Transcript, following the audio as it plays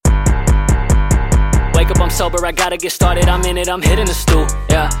sober, I gotta get started, I'm in it, I'm hitting the stool,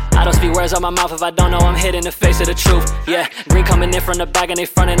 yeah. I don't speak words out my mouth if I don't know I'm hitting the face of the truth, yeah. Green coming in from the back and they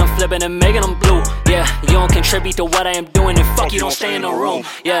frontin', I'm flipping and making them blue, yeah. You don't contribute to what I am doing and fuck you don't stay in the room,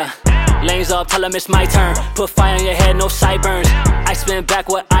 yeah. Lanes up, tell them it's my turn. Put fire on your head, no sideburns. I spin back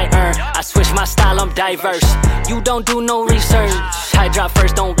what I earn. I switch my style, I'm diverse. You don't do no research. I drop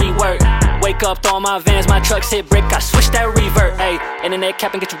first, don't rework. Wake up, throw my vans, my trucks hit brick. I switch that revert, ayy. Internet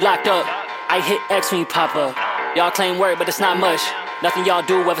cap and get you locked up. I hit X when you pop up. Y'all claim work, but it's not much. Nothing y'all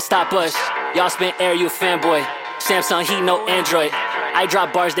do ever stop us. Y'all spin air, you a fanboy. Samsung, he no Android. I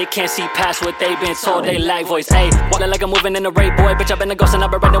drop bars, they can't see past what they been told, they lack voice, ayy. Walking like I'm moving in the rape, boy. Bitch, I been a ghost and I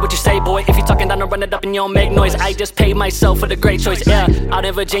been running what you say, boy. If you talking down to run it up and you don't make noise, I just paid myself for the great choice, yeah. Out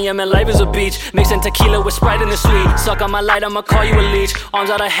in Virginia, man, life is a beach. Mixing tequila with Sprite in the sweet. Suck on my light, I'ma call you a leech. Arms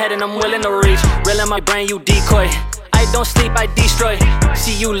out ahead and I'm willing to reach. Real in my brain, you decoy. I don't sleep, I destroy.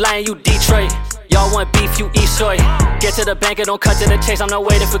 See you lying, you Detroit. Y'all want beef, you eat soy. Get to the bank and don't cut to the chase, I'm not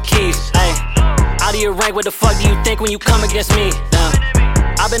waiting for keys, ayy. Out of your rank, what the fuck do you think when you come against me?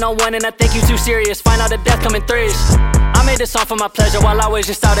 I've been on one and I think you too serious. Find out the death come in threes. I made this song for my pleasure while I was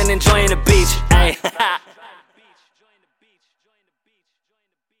just out and enjoying the beach. Ay.